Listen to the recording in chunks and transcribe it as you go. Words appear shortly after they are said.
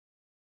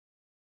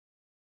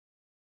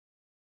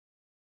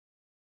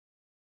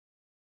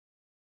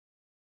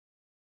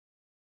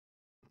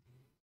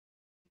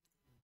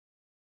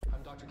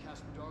Dr.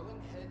 Casper Darling,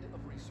 head of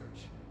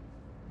research.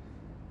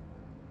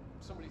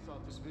 Somebody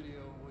thought this video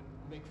would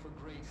make for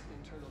great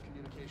internal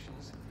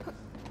communications. I'm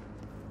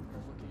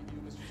looking at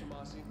you, Mr.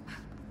 Tomasi.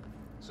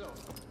 So,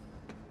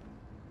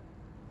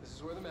 this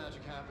is where the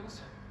magic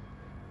happens.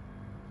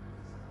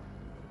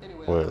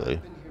 Anyway, Really?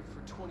 I've been here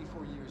for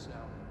 24 years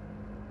now.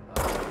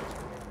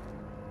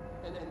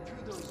 And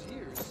through those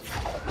years,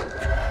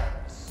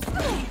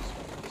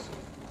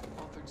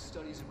 authored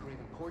studies of great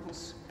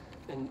importance.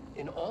 And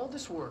in all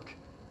this work,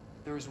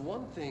 there is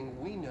one thing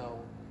we know,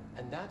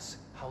 and that's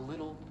how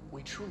little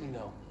we truly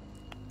know.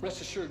 Rest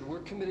assured,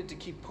 we're committed to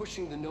keep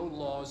pushing the known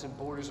laws and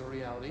borders of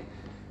reality,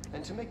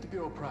 and to make the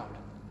Bureau proud.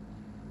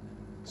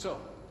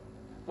 So,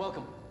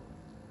 welcome.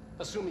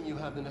 Assuming you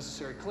have the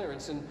necessary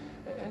clearance, and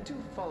do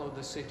follow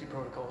the safety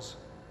protocols.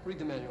 Read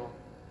the manual.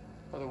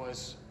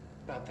 Otherwise,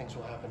 bad things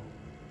will happen.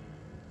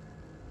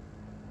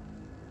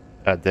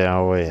 That didn't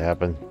always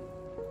happen.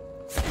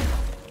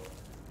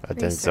 That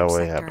didn't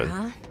always happen.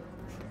 Huh?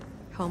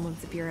 Home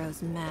of the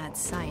Bureau's mad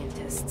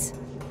scientists.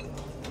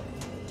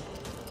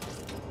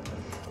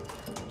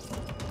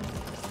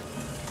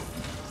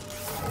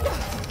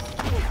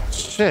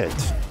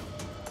 Shit.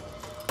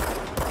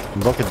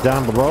 I'm looking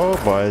down below,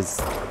 but it's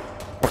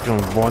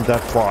fucking one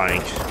that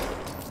flying.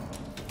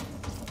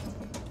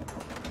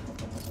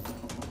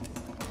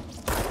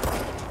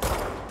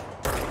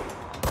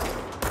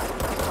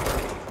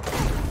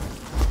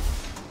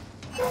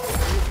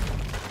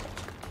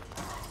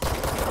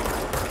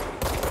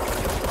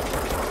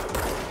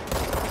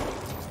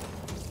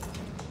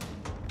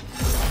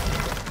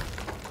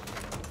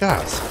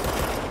 Guys.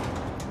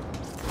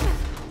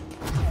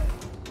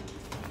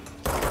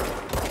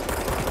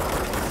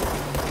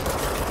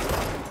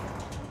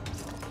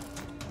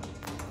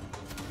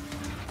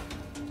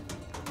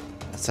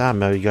 I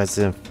know you guys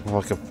didn't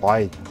fucking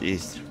fly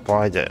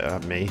that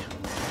at me.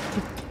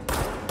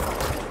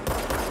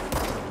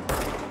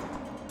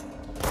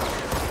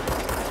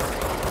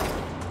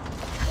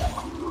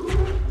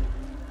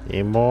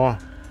 Any more?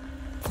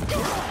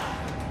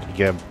 You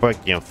get a brick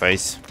in your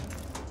face.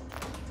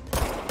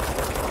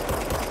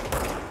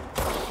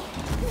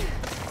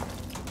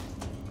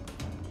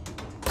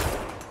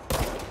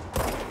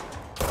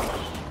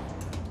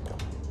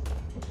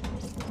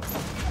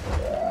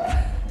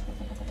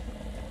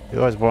 You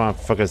always want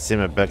to fucking see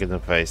me back in the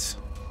face.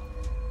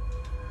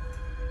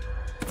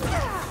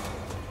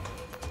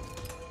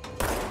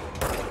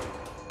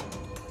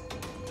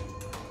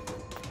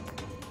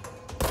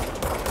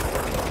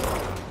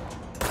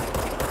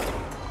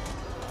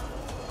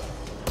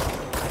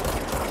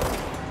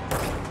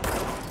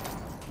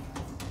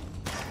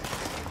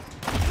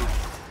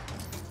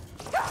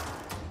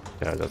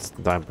 Yeah, that's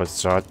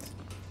 9% shot.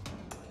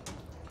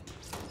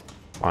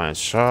 1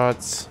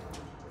 shots.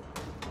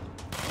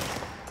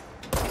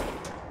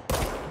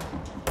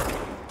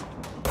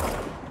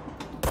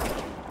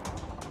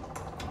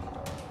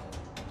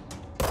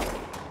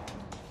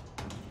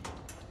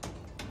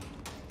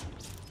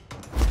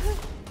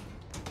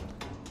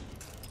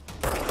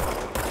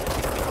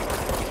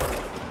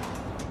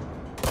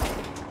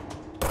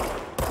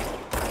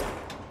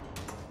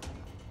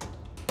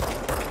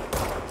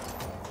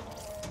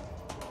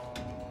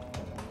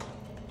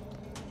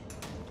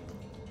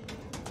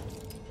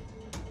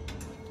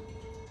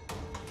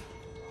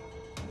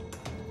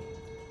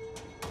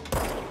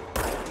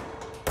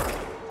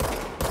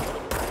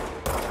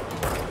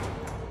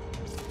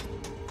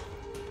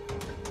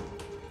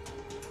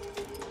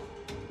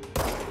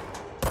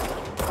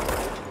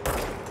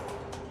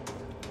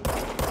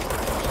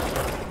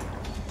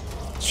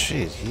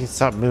 Jeez, he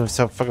stopped moving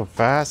so fucking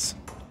fast.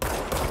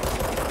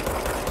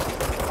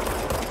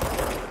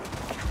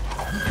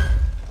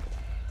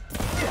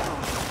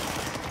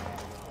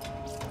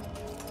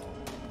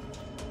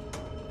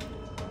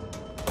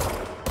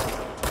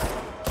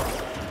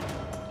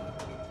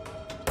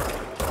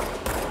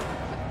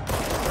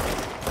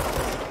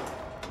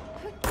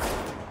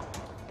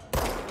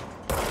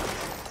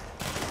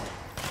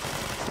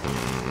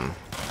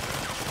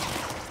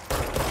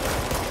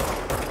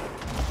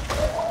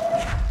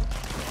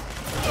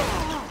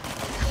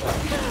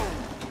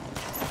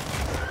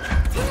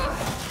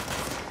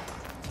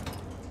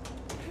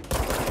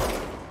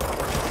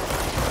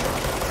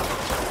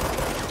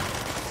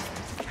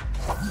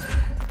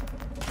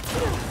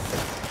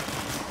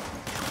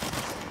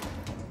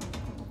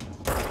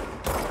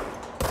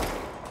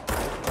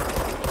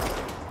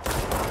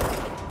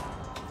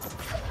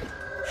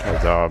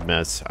 Oh,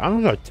 miss.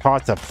 I'm gonna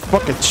toss the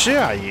fucking shit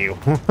out of you.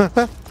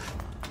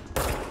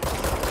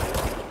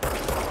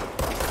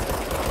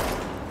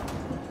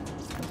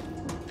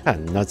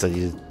 Kind of nuts that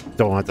you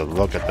don't have to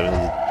look at them.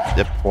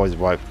 They're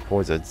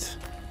poisons.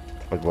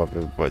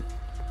 But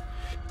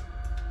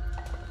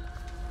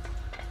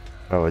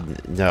oh,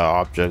 no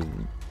object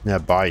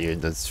nearby you,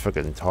 just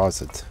fucking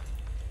toss it.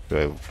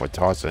 Good for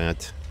tossing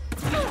it.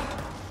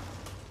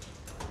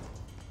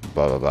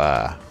 Blah blah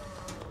blah.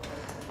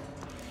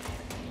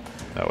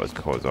 That was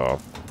closed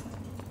off.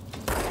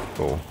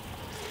 Cool.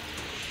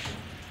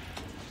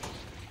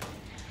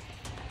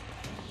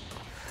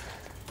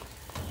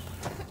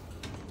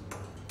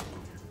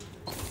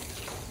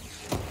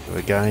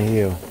 We got in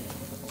here.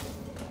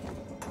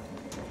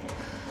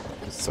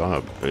 Son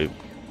of a poop.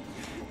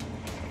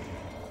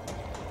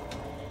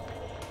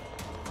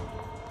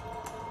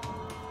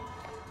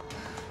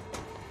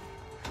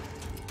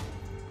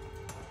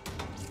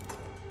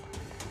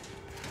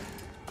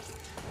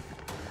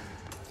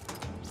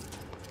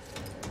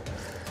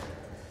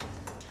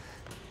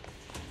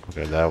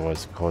 Okay, that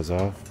was close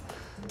off.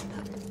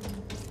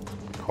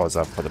 Close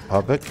off for the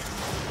public.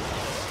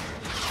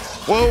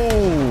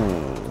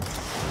 Whoa!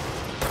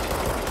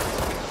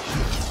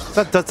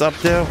 That's up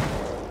there.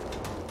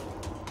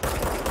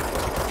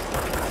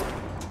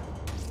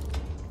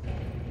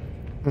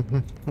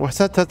 What's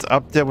that? That's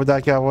up there where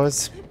that guy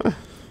was.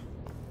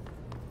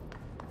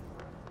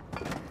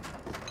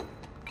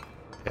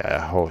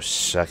 Yeah, whole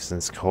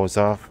section's closed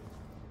off.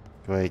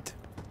 Great.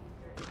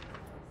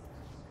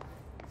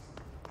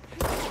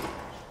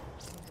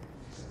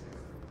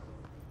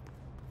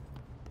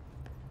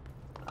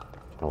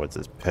 Oh, what's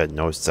this pet?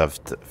 No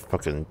stuff to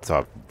fucking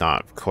stop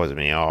not closing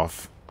me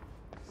off.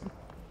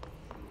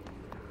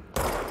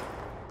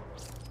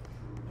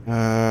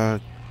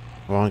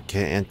 One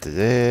can't enter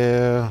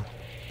there.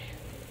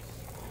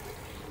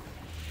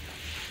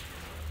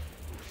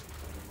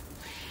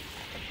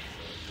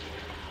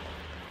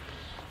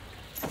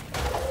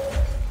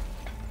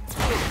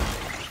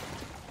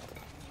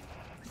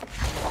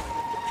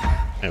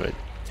 Anyway,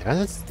 can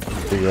I just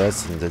do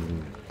this and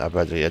then I'll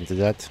probably enter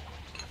that?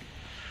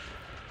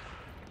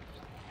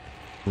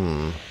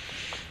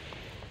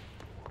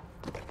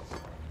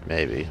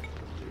 Maybe.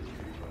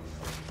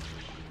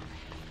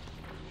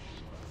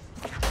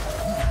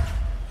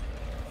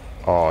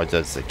 Oh, it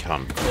doesn't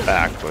come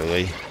back,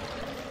 really.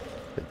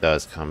 It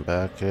does come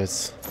back,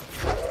 it's...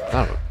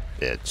 Oh,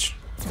 bitch.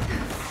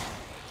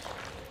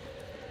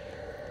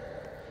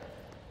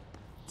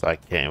 So I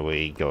can't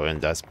really go in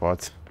that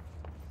spot.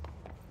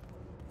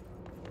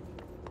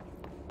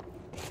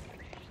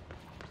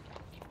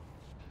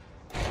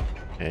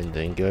 And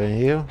then go in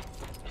here.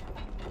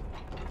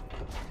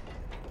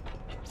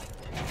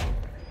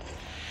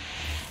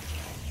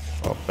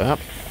 Open up.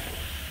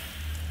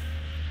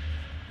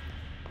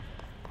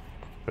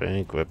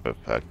 Bring grip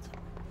effect.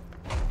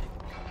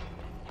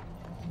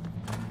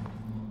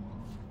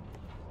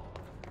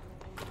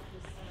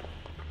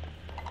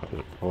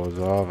 Pulls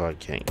off. I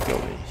can't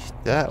go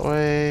that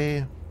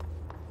way.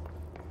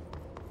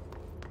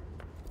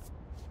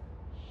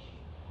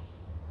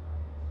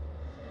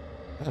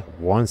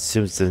 One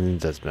Simpson in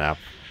this map.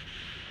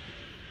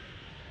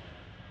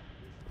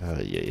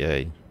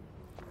 Yeah.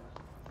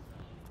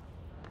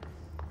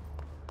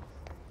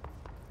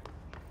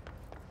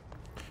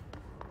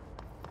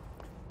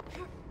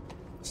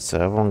 So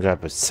everyone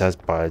got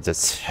possessed by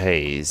this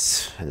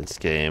haze in this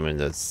game, and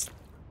this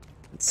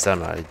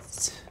semi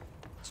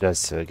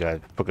just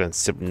got fucking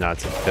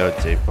hypnotized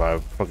ability by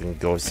fucking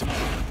ghost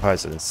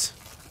presence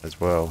as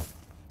well.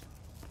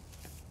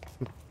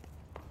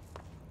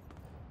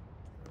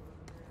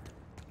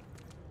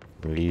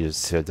 You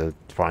just here to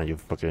find your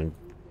fucking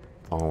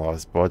long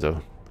lost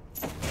brother.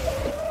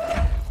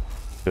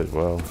 Good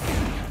well.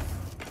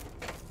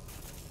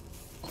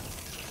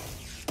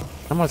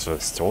 How much of a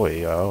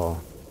story,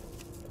 oh.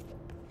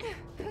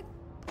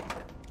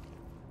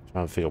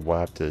 Trying to figure out what I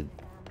have to do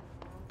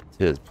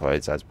this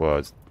place as well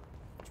as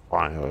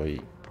find her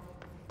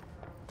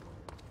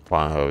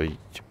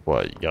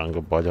what, younger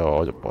brother or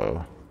older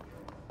brother?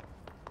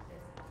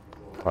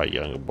 Probably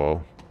younger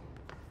brother.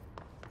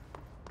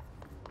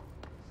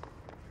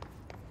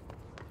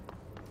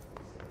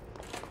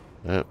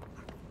 Yep.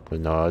 But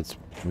no, it's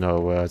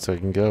nowhere else I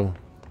can go.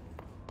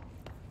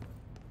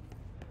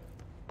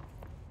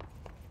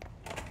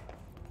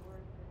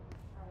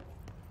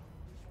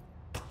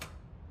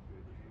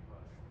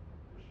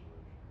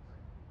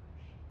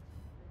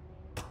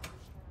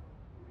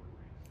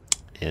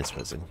 Yeah, it's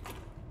missing.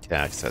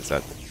 Can't access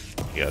that,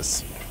 I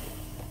guess.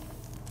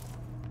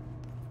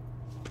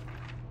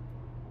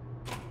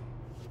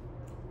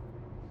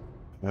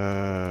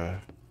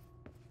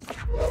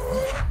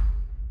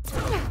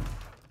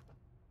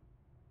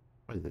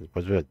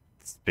 Was it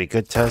a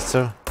speaker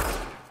tester?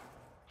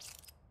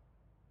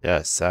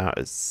 Yeah, sound.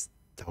 It's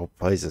the whole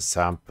place is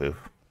soundproof.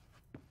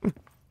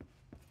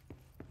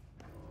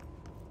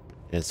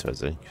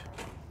 Interesting.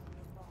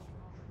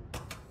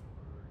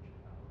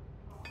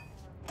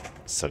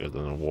 Sucker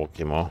doesn't walk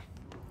anymore.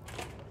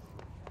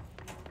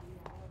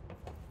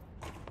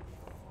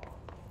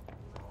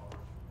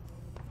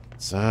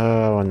 So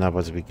I'm not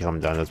supposed to be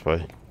coming down this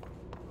way.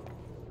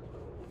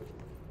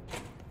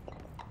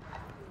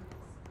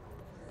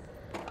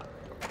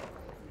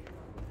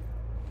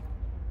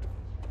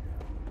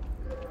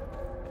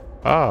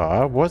 Oh,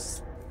 I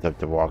was have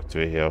to walk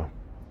through here.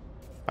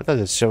 I thought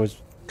this shit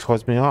was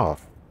closed me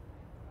off.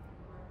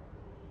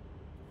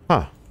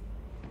 Huh.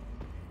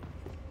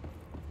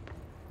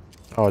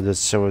 Oh,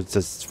 this shit was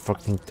just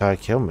fucking trying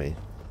to kill me.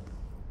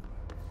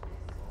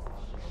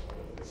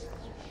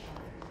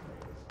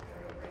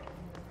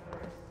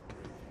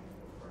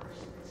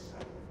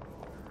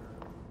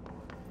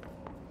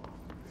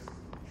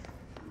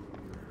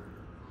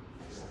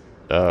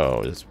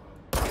 Oh, there's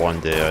one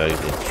there I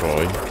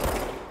destroy.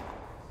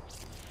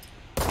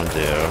 One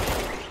there.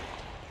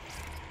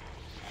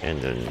 And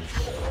then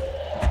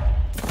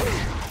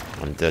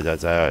one there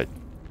that's out.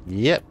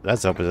 Yep,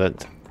 that's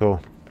opposite. Cool.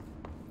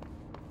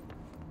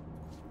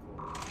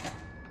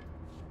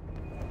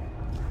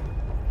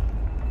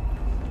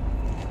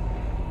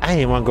 I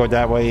didn't want to go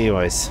that way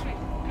anyways.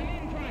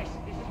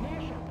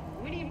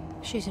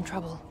 She's in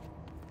trouble.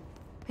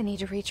 I need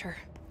to reach her.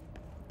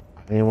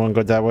 I didn't want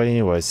to go that way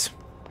anyways.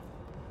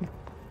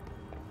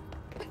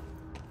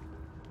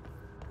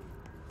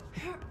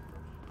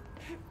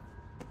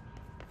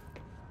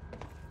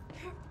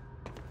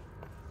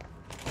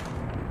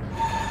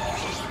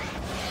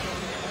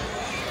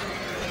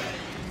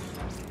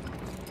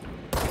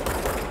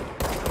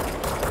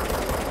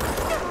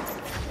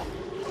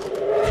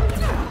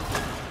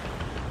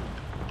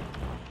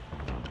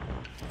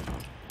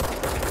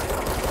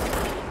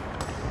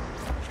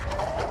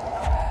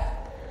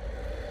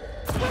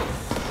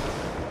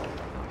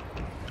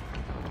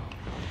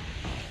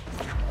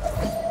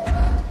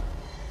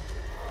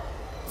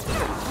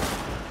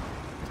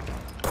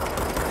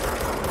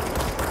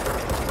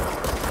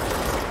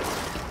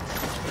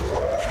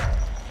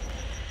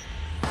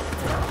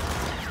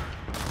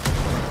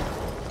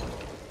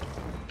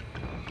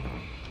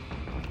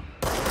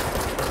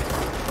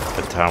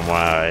 Time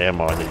while I am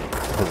on it,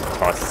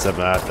 toss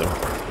something at them.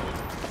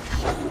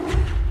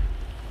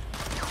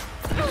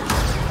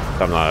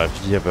 I'm not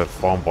if you have a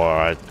phone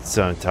bar at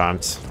certain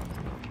times.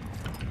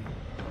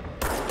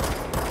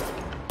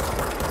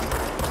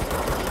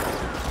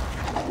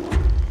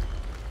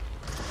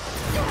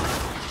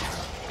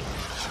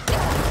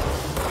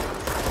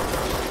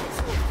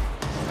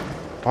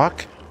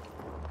 Fuck.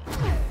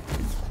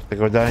 I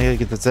go down here to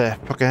get this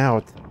fucking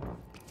out.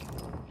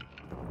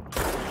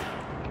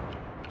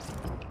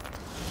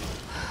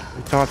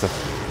 Thought the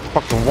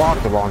fucking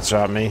walker launcher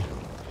at me.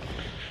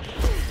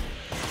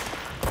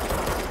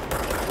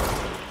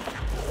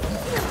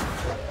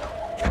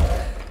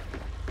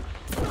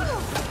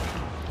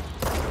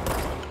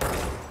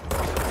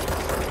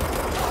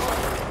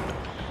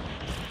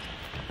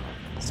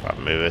 So I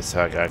move it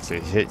so I can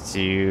actually hit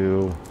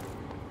you.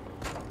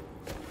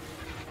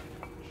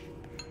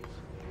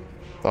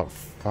 What the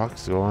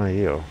fuck's going on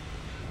here?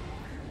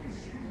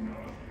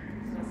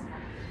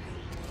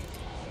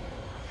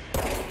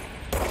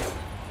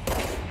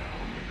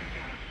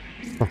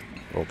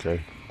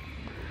 Okay.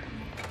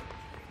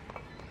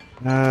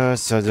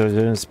 So they're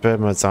doing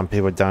experiments on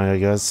people down here, I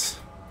guess.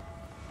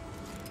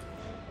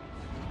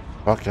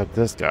 Fuck up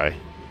this guy.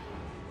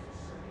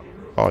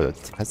 Oh, the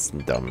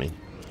testing dummy.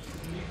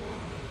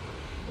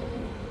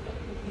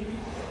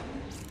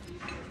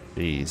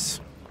 Jeez.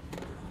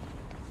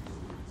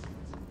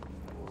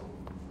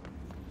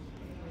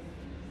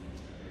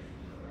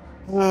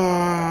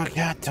 Oh,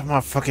 God, turn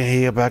my fucking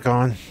heat back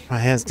on. My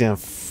hand's getting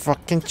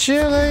fucking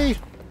chilly.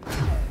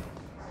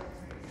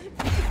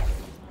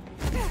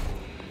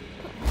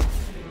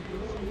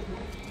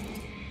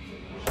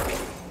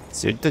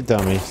 Shoot the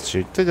dummy,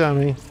 shoot the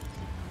dummy.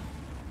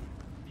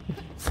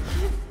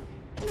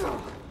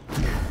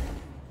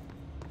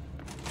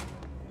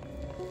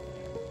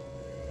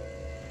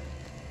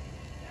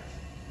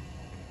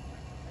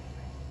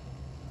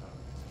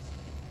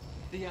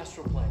 The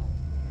astral plane.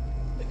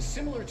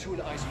 Similar to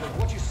an iceberg,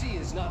 what you see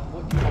is not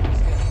what you always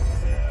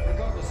get.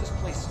 Regardless, this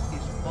place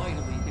is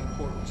vitally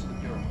important to the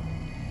Bureau.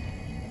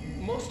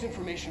 Most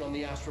information on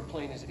the astral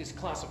plane is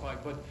classified,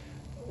 but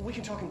we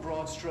can talk in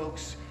broad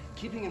strokes,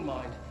 keeping in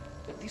mind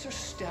that these are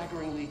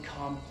staggeringly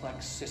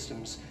complex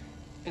systems,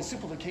 and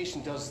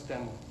simplification does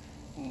them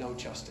no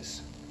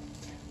justice.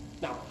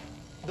 Now,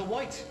 the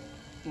white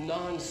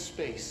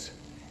non-space,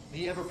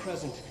 the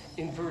ever-present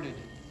inverted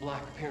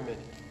black pyramid,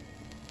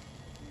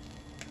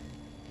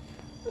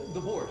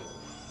 the board,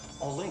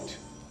 all linked,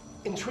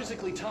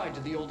 intrinsically tied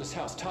to the oldest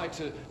house, tied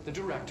to the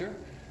director,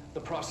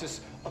 the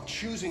process of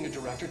choosing a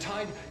director,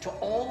 tied to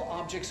all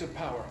objects of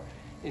power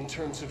in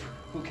terms of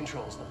who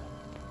controls them.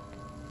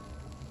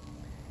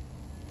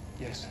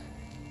 Yes.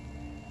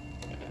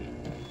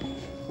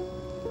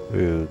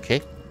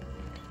 Okay.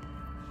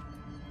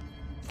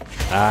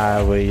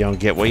 We don't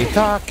get what you're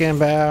talking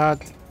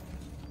about.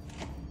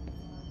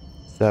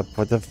 Except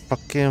for the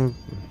fucking...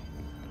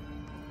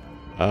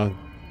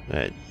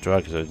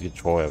 drugs that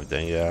control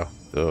everything, yeah.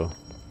 So...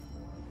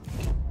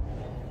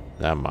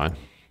 Never mind.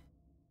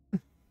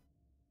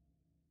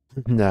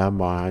 Never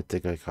mind, I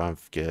think I can't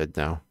forget it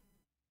now.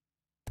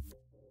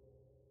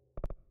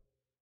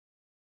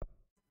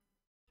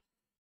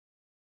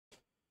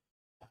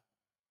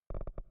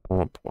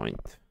 One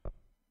point.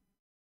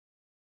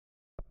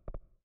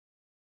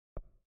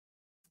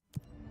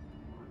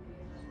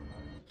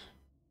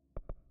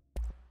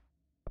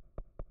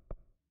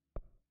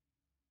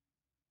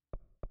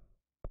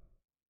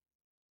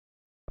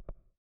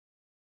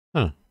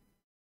 Huh.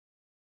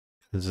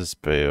 There's a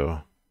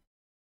spell.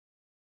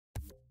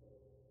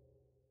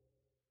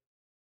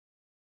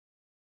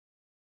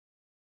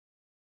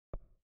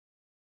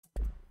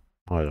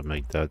 I'll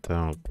make that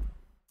down.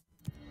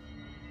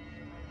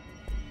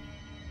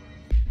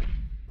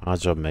 I'll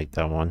just make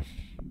that one.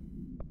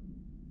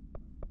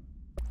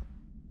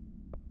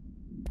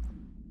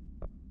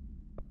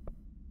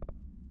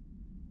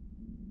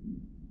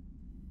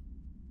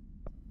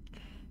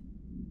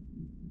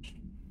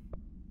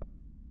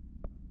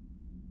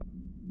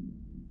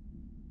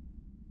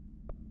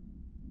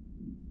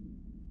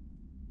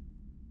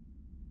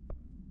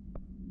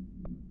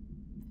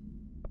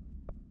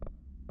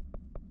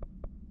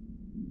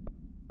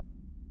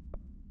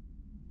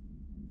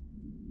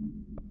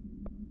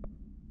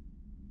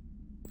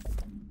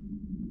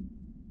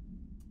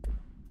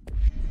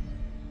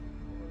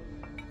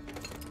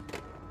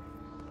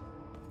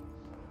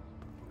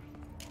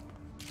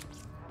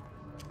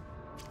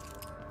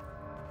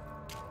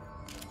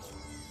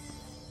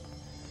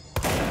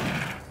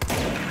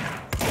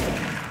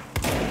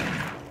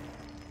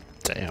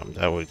 Damn,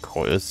 that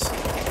requires.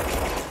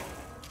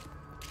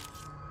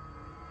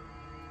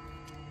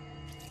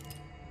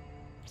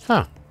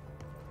 Huh.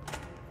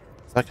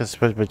 It's like a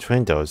switch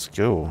between those.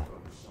 Go.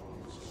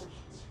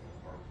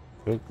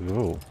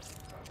 Go.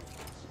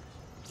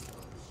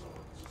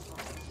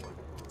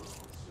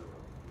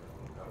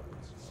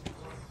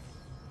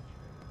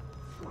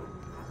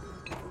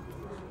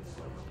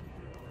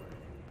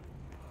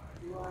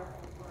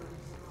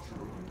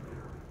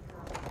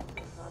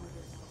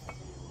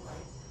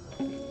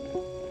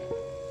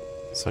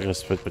 It's like a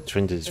split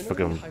between these Another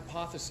fucking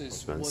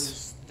hypothesis ones.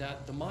 was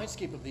that the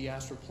mindscape of the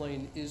astral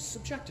plane is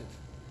subjective,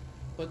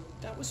 but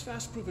that was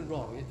fast proven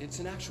wrong. It's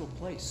an actual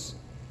place,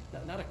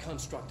 not a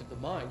construct of the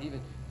mind, even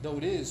though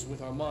it is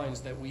with our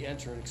minds that we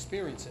enter and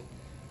experience it.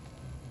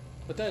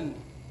 But then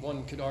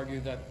one could argue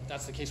that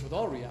that's the case with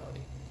all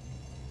reality.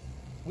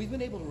 We've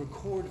been able to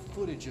record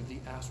footage of the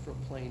astral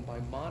plane by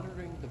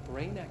monitoring the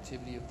brain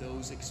activity of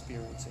those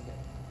experiencing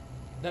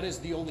it. That is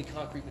the only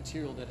concrete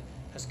material that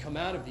has come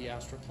out of the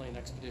astral plane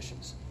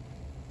expeditions,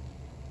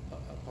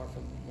 apart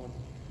from one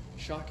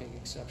shocking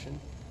exception.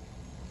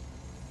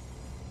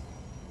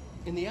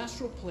 In the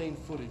astral plane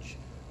footage,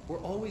 we're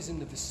always in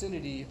the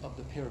vicinity of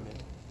the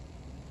pyramid.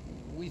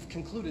 We've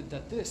concluded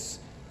that this,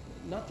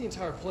 not the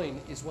entire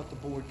plane, is what the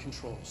board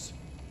controls.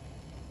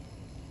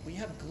 We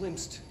have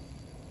glimpsed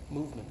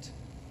movement,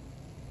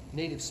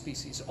 native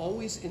species,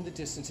 always in the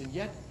distance, and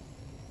yet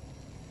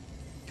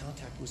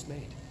contact was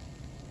made.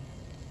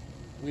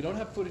 We don't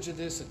have footage of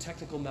this, a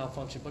technical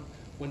malfunction, but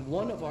when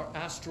one of our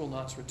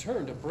astronauts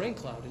returned, a brain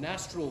cloud, an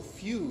astral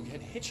fugue,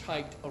 had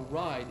hitchhiked a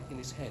ride in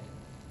his head.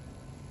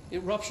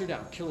 It ruptured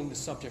out, killing the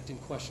subject in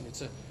question.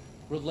 It's a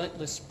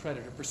relentless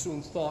predator,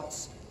 pursuing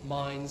thoughts,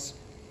 minds,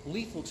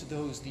 lethal to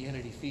those the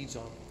entity feeds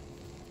on.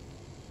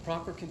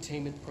 Proper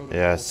containment protocols.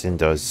 Yeah, I've seen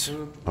those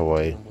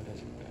away.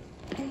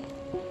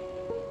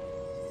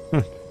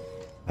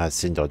 I've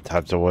seen those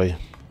types away.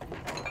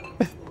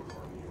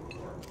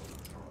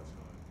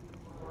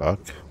 Fuck.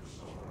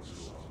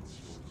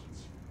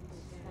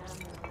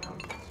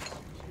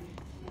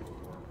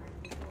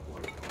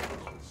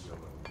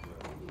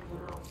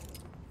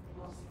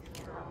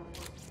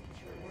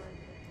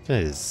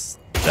 Is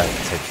that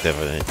take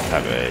different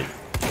type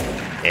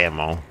of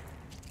ammo?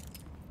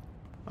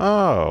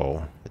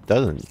 Oh, it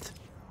doesn't.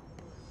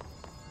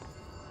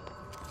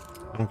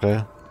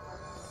 Okay.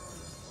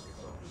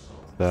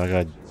 So I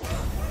got.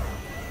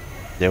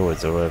 There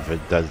was a if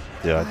it does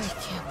that. I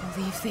can't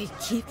believe they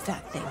keep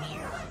that thing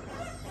here.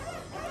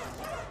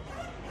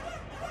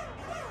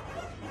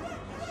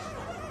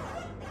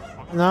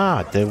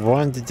 Nah, they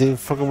wanted to do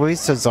fucking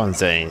research on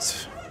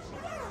things.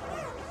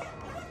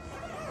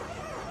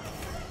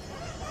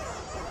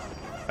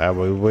 Are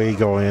we really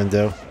going in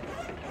there?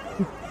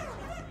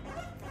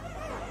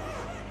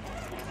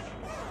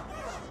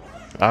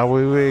 Are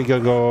we really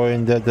gonna go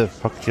in there to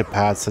fucking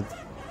pass it?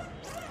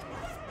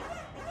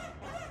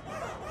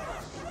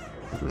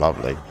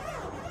 Lovely.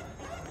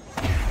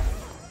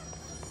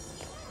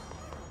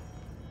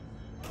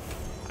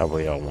 I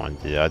really don't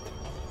want to do that.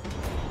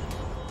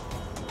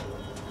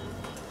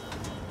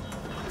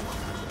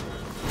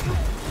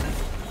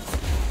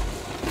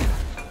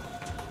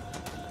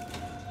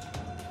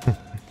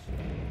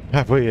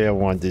 I really don't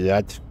want to do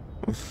that.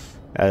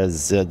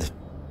 As it.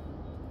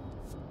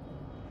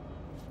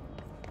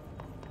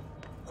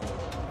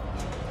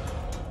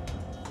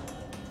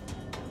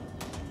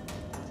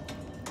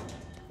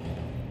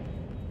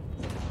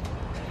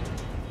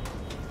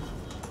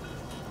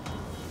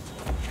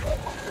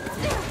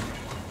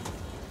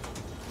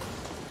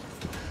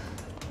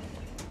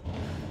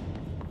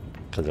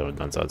 Because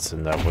everyone's else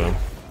in that room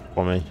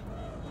for me.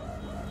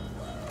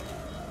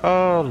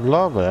 Oh,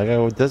 lovely. I gotta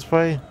go this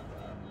way.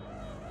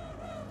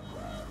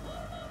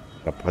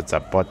 Gotta put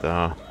that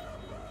button.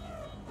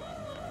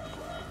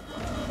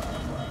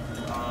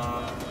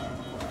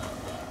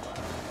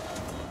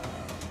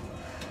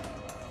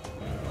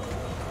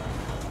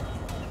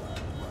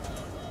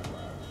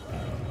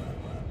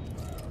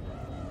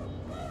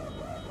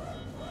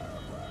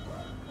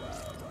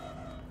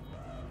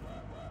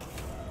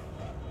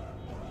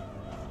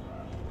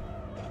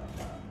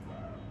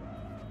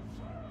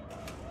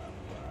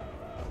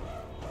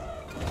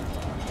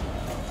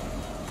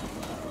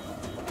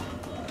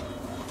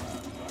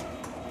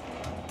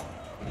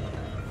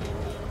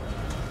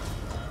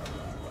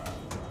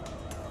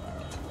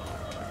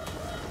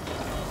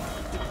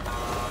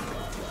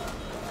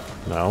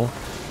 No.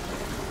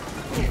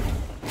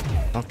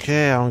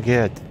 Okay, I don't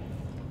get it.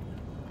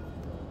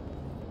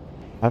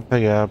 I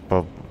pick it up,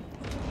 but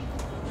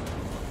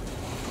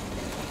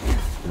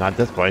not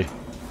this way.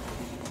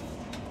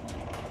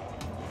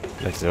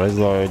 Let's always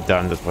lower it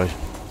down this way.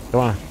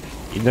 Come on.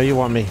 You know you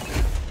want me.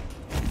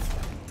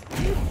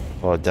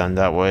 Pull it down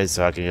that way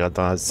so I can get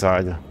on that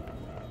side.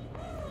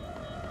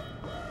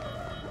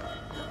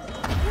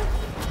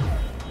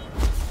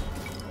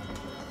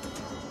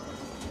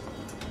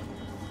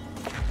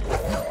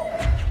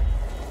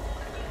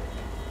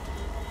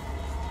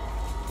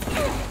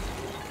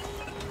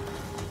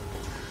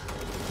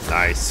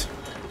 Nice.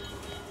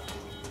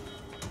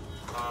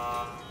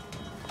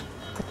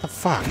 What the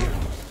fuck?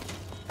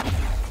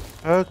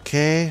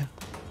 Okay.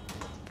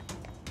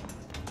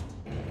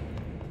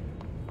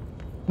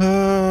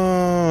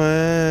 Oh,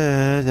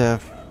 where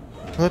the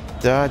flip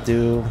did I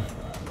do?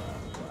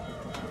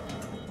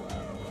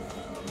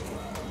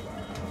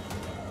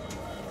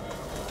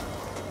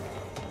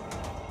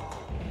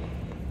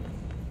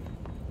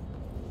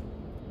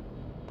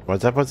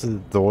 Was that supposed to the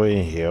door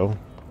in here?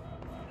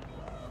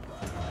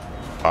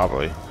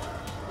 Probably.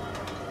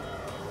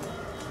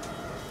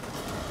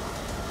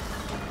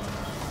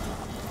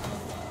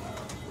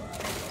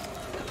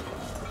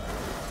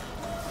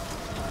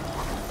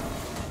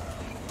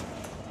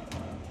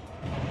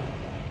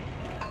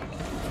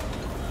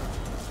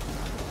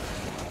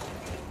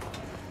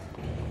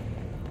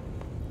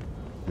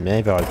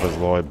 Maybe I was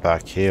lower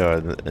back here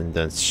and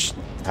then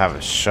have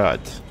it shut.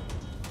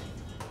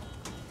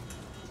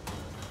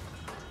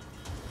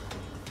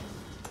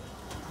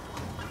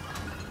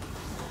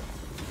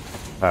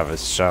 Have a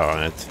shot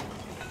on it.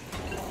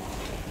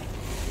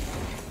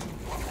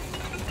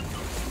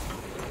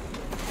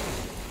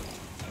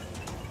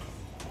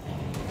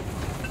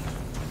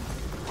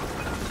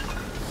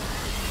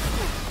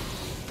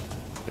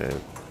 Okay,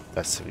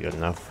 that's good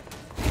enough.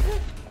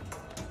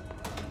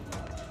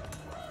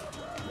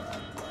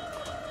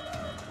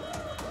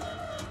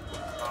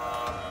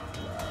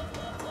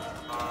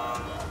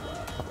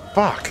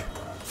 Fuck!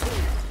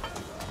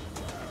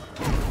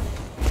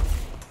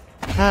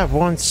 I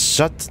won't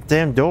shut the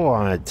damn door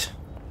on it.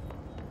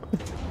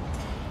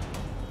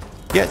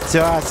 Get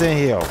your ass in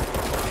here.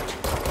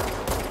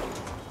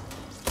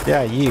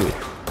 Yeah, you.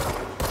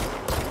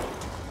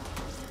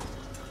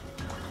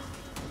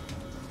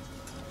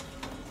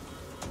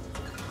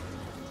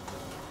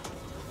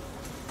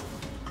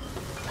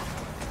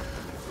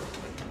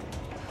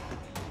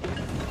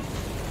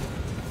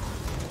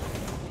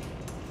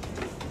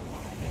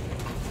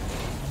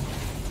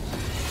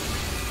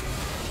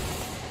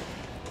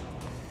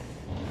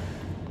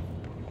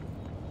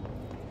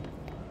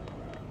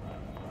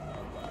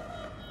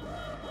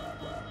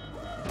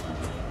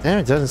 Damn,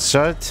 it doesn't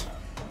shut.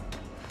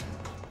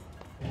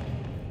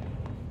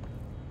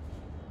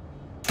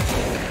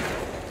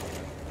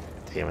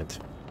 Damn it.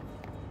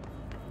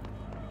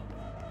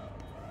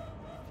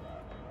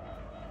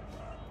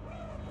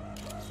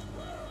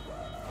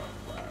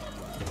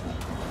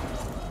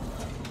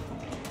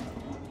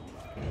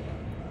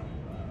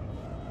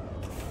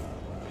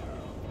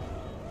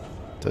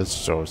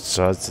 This door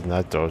shuts and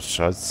that door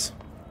shuts.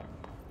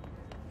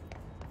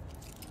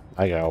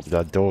 I gotta open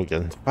that door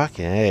again.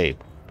 Fucking hey.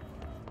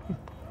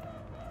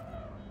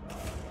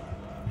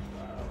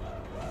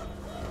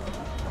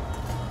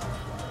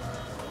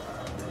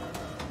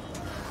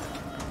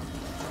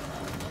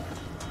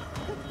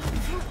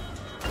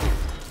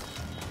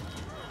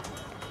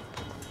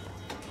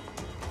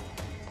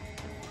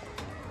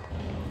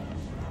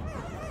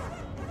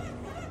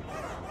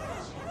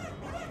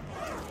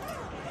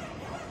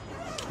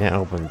 Can't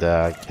open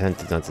that. Can't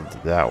do nothing to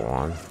that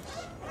one.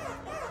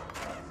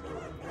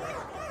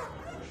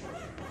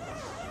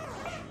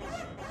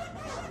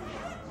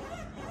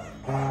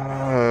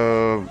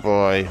 Oh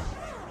boy.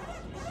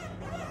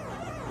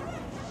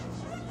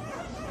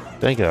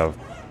 Think of.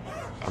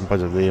 I'm about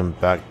to lead him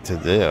back to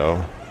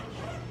there.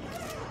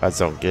 That's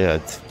so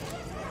good.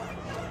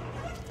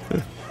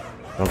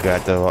 Don't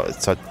get the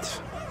such.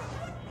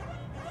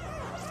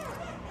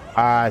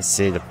 I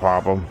see the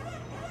problem.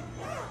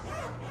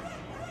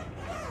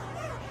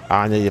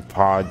 I need to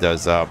power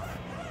those up.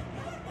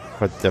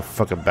 Put the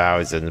fucking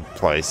barrels in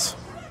place.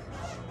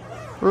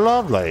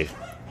 Lovely.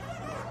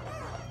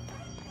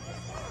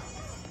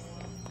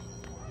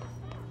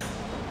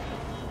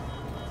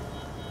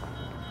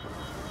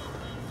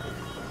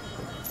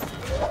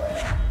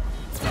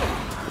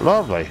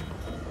 Lovely.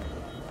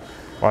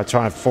 While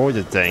trying to forward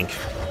the thing.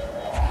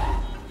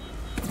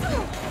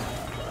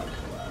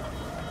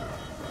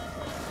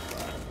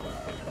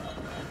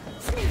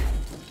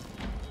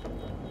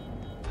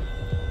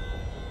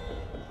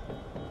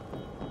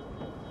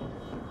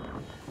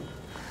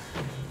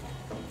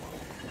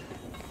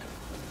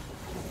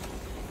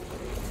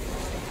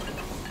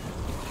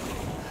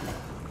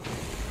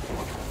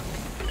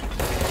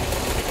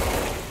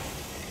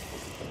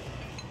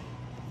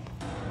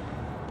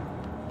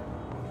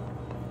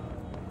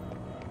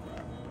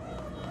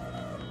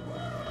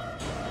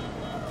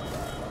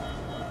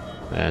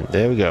 And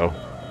there we go.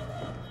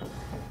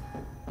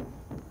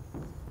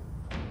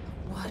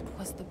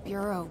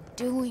 Bureau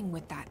doing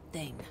with that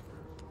thing?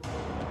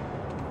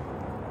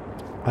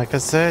 Like I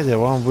said, they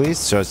won't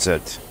research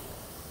it.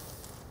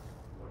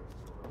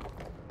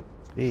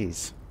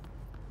 Jeez.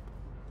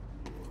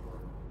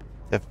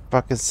 They're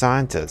fucking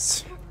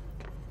scientists.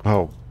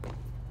 Oh,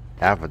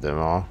 half of them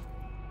are.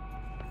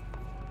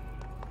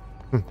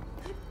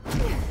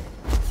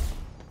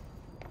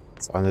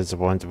 Scientists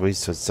want to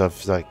research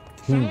stuff like.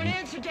 Someone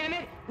answer, damn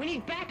it! We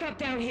need backup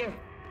down here.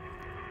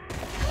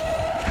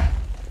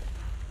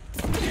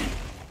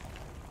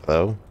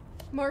 Hello?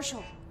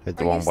 Marshall, Hit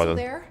the are wrong you still button.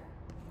 there?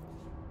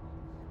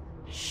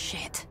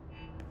 Shit.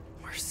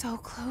 We're so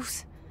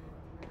close.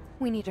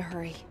 We need to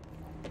hurry.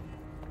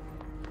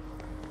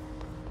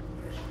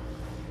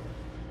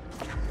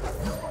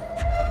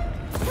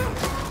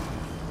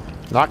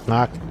 Knock,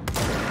 knock.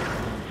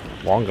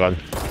 Long gun.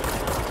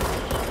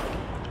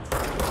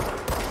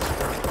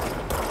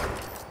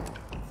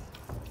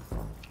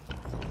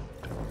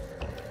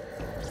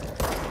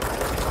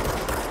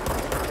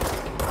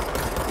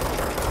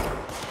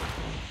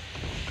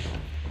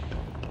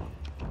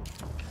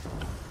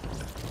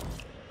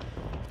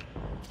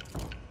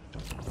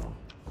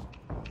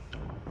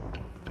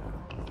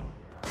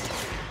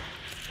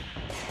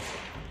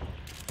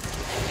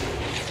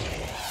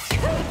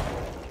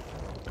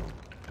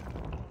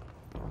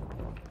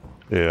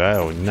 Dude, I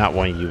do not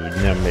want you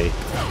near me.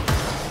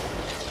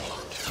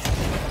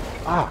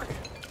 Fuck.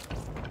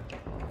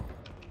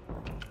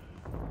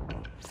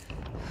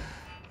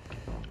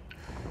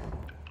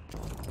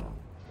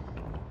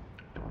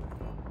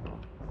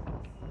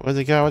 Where's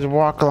the guy with the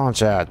rocket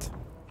launch at?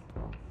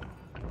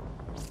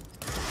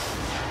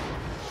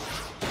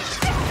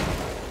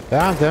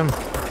 Found him.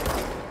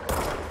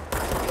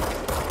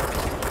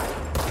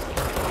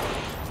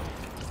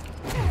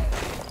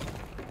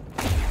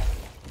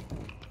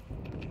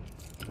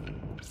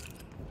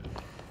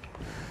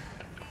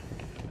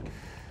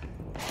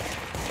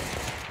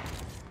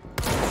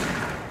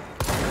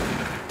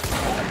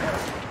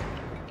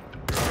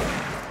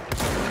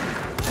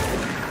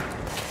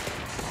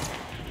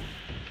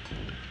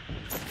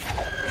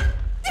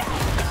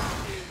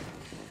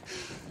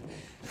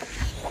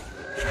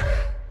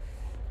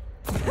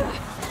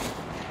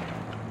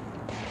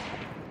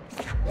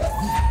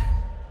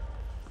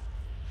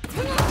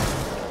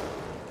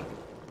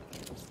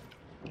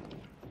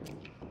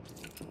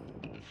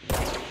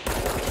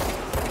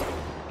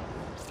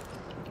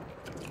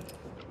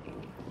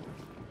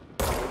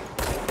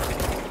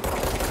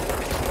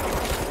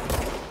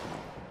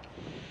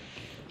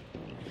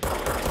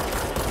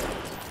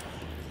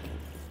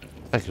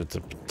 I have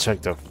to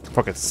check the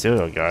fucking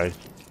serial guy.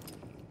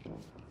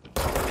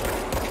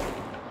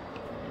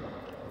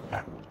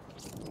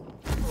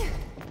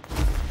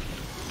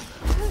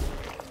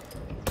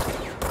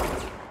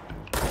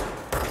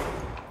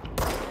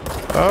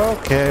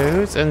 Okay,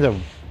 who's in the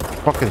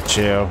fucking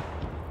chair?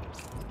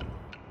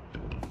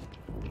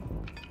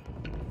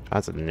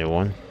 That's a new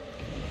one.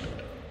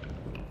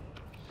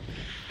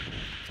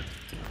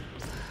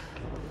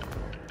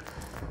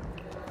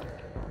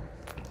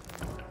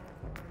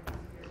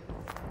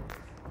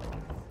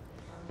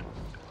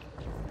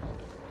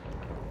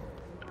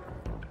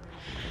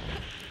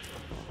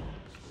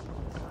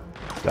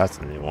 That's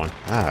a new one.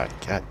 Ah,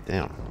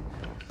 goddamn.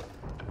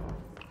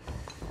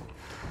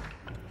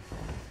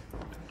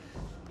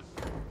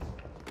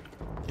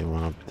 You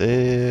one up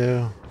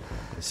there.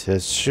 It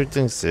says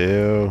shooting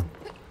zoo.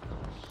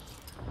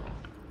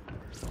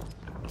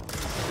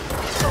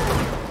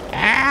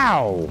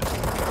 Ow!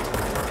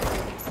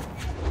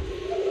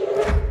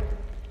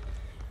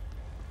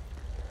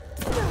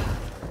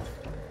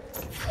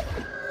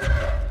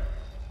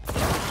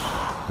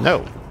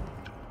 No.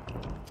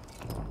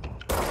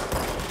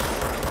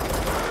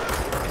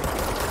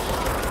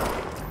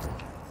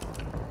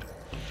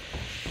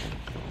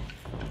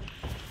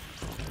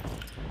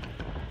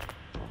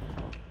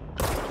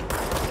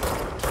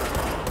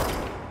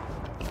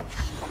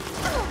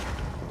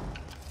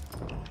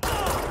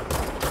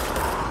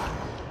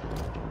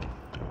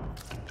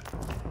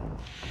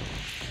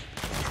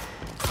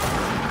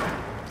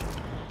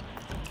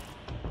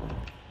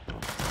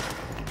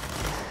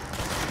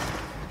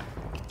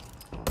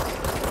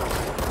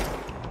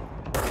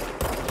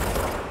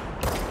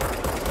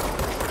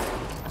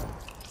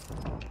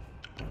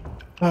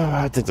 Oh,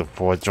 I did the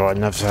forward draw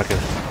enough so I can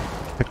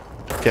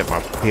get my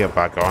heal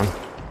back on.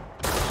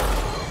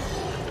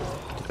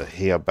 Get the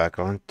heal back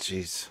on.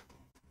 Jeez.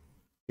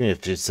 Give me a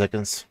few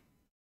seconds.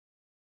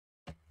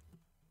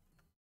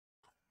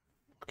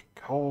 Fucking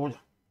cold.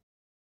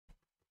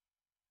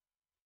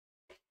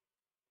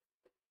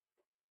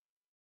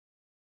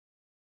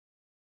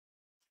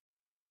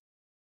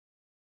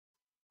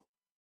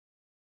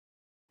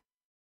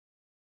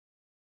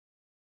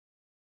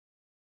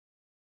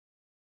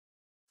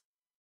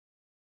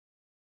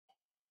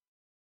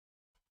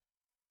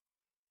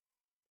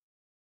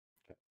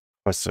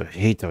 What's the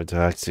heater to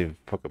actually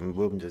fucking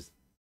warm this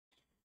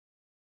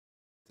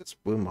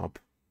room up?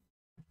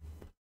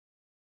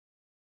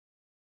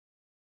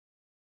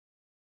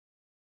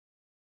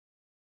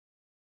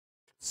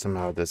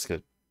 somehow this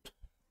get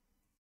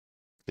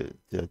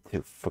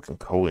too fucking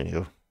cold in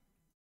here.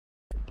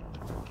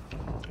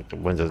 Like the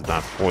window's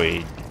not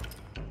void.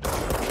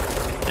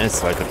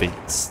 It's like a big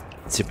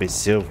tippy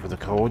seal for the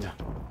cold.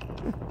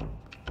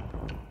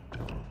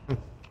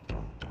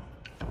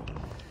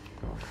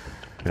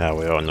 Now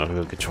we all know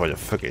who control the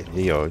fucking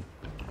Neo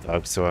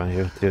dogs around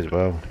here too as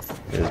well.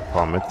 There's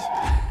Palmet.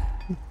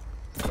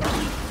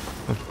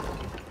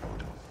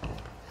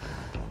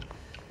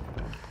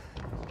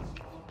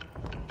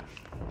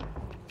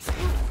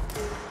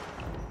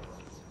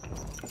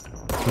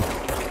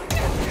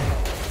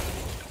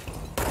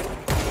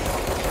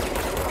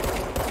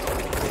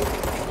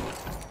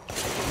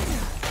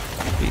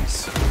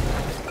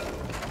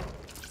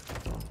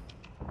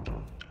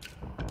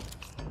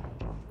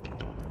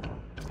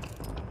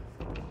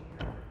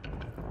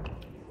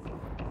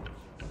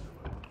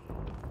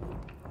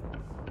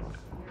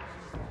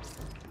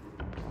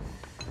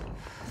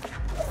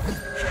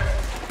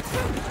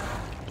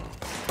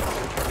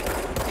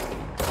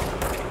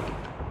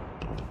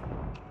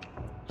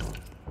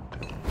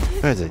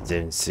 Where's the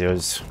damn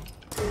seals?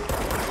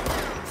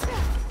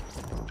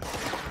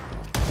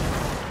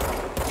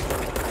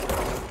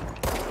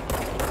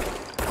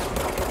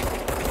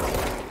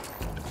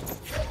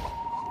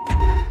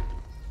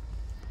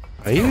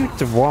 Are you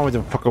the one with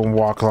the fucking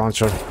walk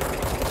launcher?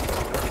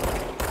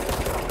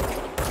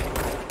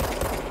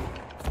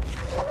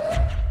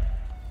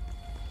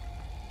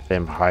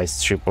 Damn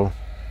heist triple.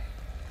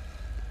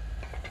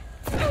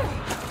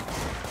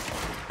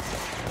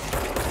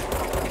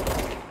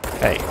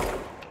 Hey.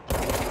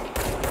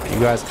 You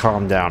guys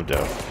calm down,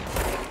 though.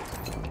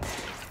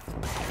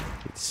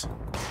 Please.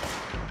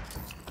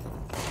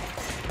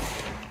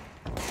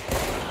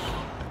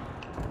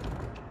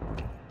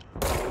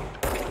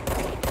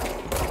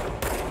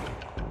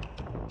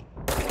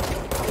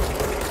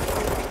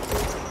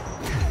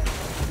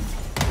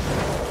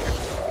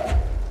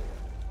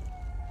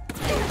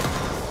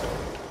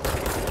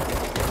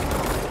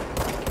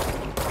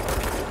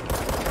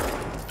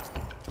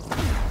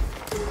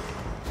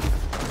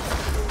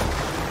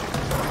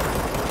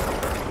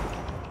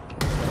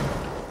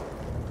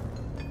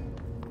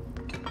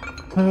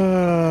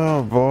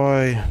 Oh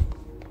boy.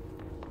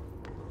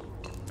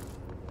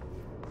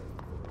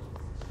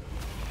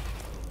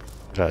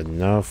 Got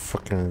no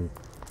fucking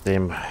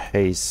damn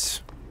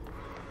haste.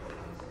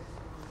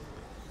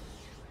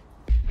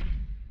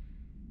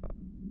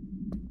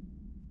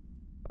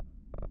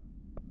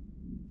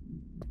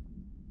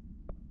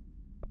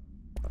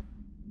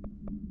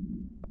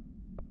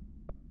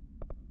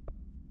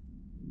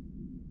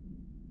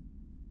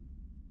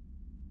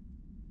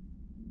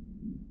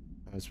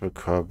 Let's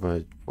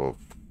recover both.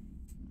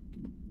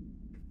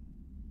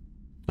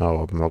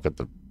 Oh, I'm looking at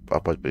the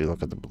up, but we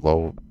look at the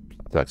below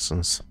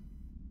sections.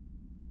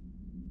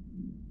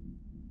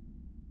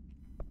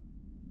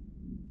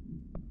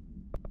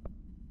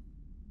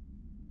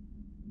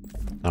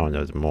 Oh,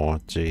 there's more.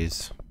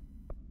 Jeez.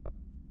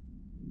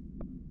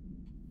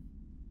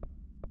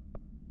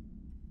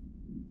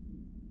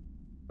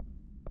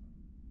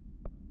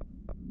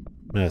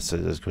 Yes, so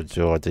just go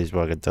do all these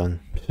while I get done.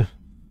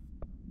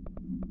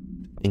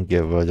 And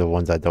get rid of the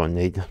ones I don't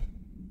need.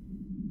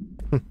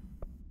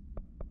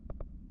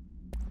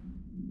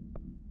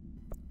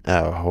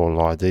 A whole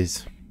lot of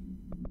these.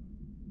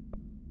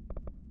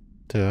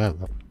 Dude, I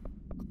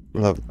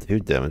love 2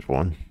 damage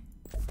one.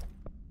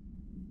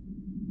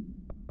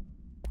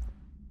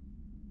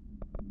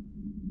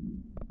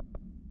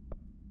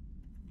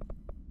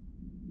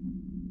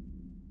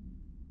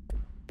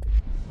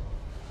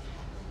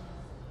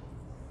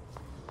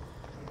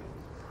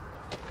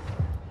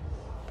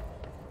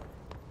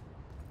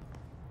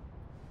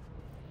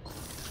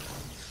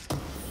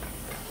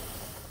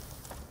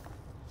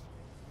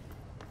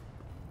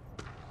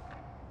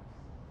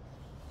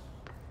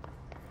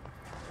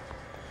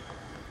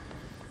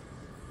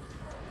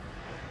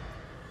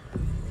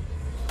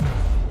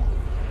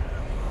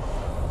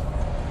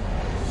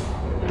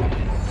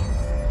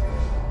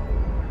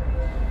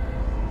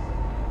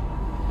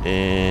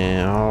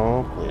 And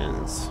all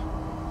wins.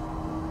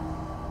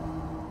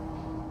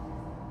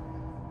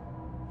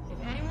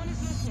 If anyone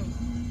is listening,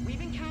 we've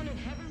encountered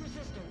heavy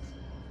resistance.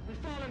 We've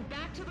fallen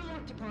back to the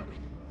lock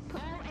department.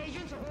 All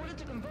agents are ordered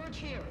to converge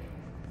here.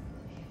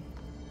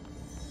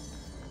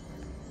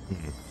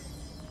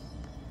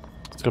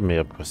 It's gonna be an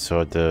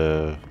episode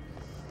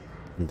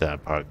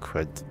that part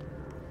quit.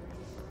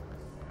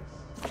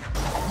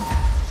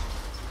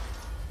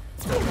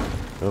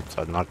 Oops,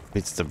 I knocked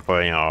pizza the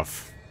brain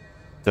off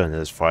during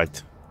this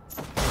fight.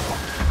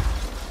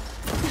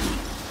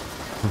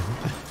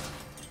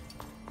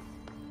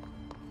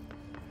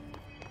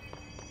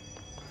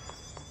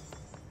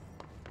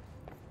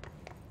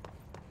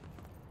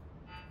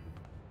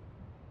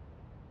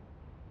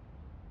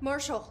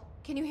 Marshall,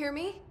 can you hear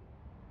me?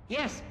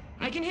 Yes,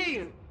 I can hear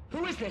you.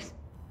 Who is this?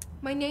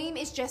 My name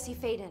is Jesse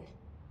Faden.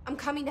 I'm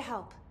coming to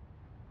help.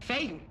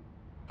 Faden.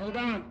 Hold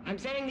on. I'm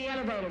setting the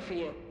elevator for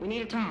you. We need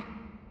to talk.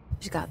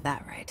 You got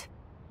that right.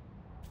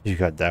 You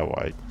got that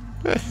right.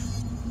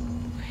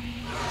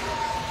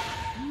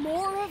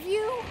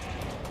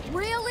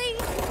 Really?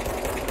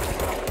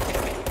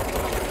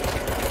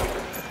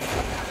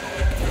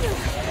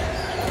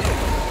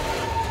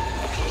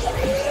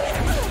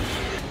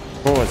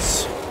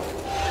 Bullets.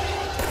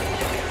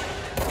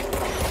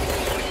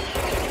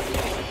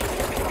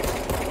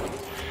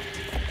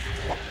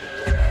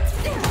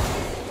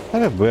 I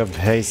have a whip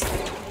haste.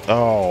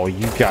 Oh,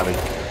 you gotta.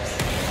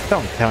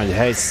 Don't tell me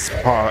haste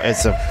part.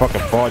 It's a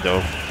fucking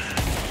bottle.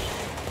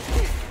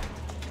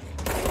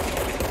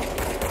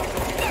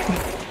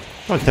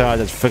 Don't tell me I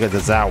just figured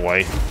this out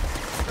way.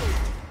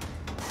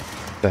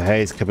 The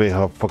haze could be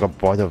her fucking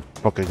bottle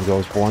fucking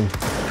goes one.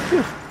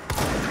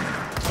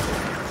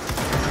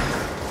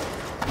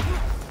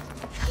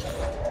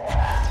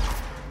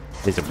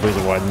 He's a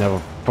reason why I never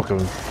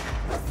fucking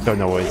don't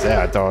know where he's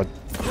at, dog.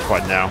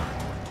 Right now.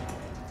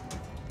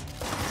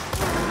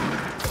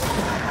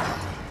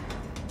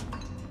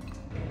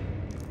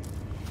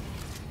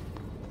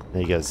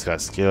 You guys got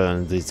skill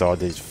and these all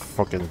these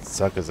fucking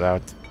suckers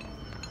out.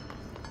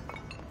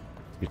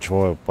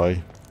 Control it,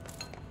 boy.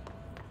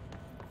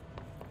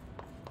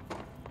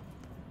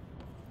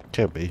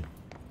 Could be.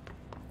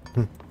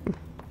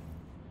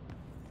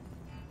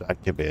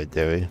 That could be a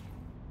theory.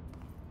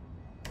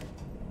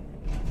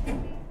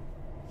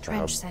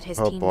 Trench said his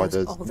team knows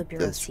all the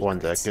Bureau's secrets. One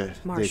that could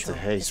lead to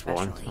haste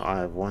one. Especially. I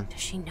have one.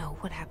 Does she know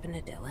what happened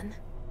to Dylan?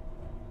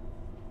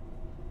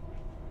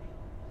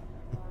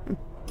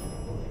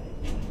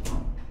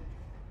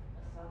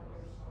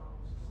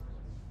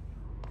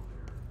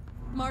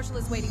 Marshall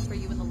is waiting for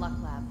you in the Luck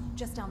Lab,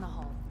 just down the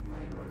hall.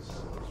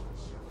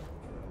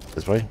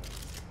 This way?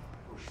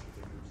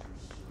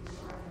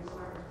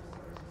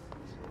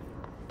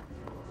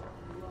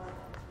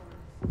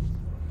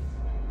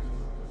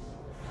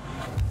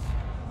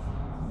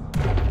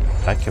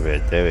 That could be a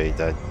theory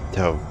that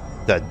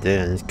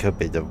Dylan could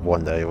be the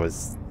one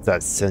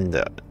that sent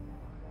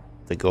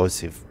the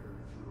ghosty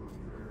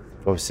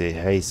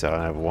haze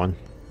on everyone.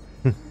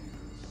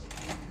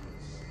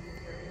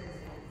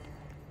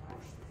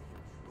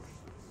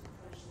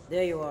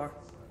 There you are.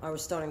 I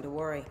was starting to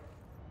worry.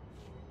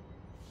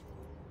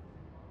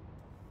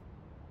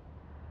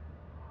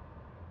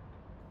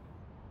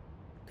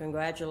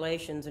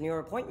 Congratulations on your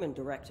appointment,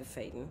 Director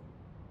Phaeton.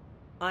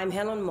 I'm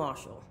Helen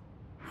Marshall,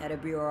 head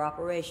of Bureau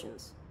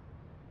Operations.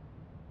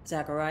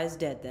 Zachariah's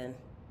dead then,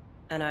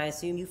 and I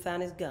assume you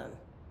found his gun.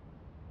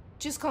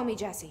 Just call me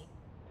Jesse.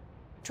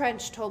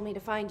 Trench told me to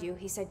find you.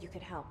 He said you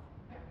could help.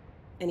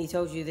 And he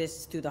told you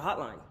this through the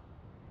hotline.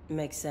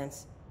 Makes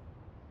sense.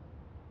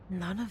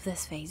 None of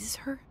this phases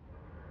her?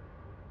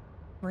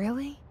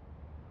 Really?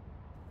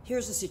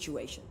 Here's the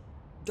situation.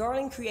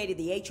 Darling created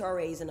the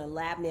HRAs in a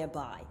lab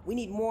nearby. We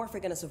need more if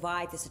we're gonna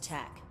survive this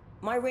attack.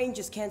 My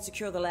rangers can't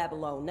secure the lab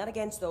alone, not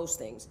against those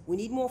things. We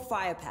need more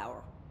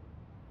firepower.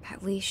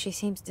 At least she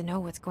seems to know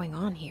what's going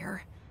on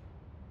here.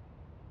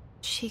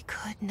 She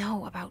could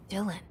know about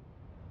Dylan.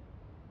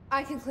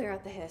 I can clear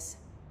out the hiss.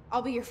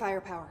 I'll be your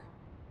firepower.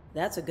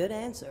 That's a good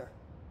answer.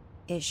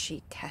 Is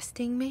she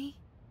testing me?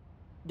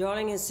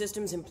 Darling has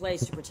systems in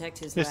place to protect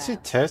his Is lab. she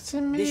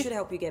testing me? This should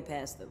help you get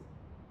past them.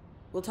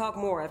 We'll talk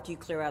more after you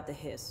clear out the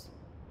hiss.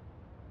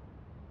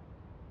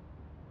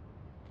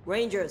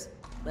 Rangers,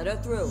 let her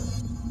through.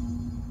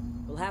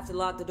 We'll have to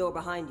lock the door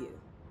behind you.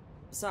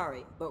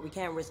 Sorry, but we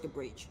can't risk a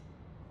breach.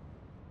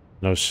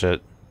 No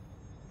shit.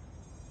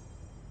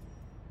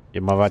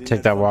 You might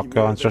take that rock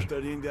launcher.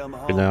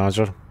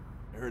 Launcher.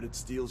 I heard it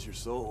steals your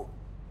soul.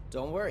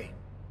 Don't worry.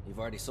 You've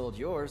already sold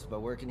yours by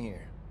working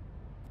here.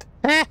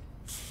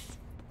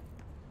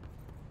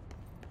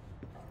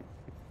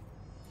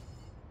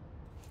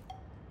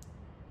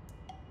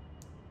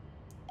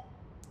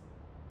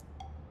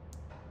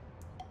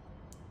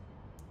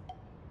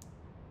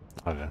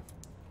 Okay.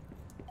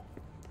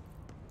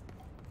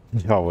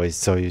 You always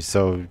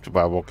so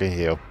by walking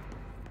here.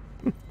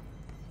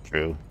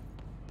 True.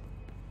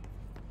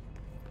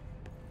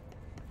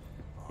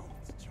 Oh,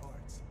 it's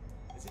charts.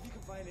 As if you can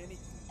find anything in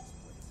this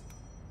place.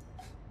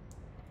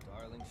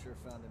 Darling sure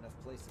found enough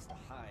places to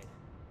hide.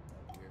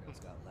 That weirdo's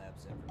got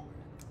labs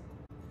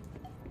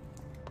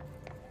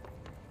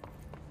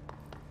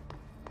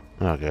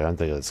everywhere. Okay, I'm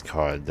thinking it's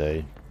card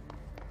day.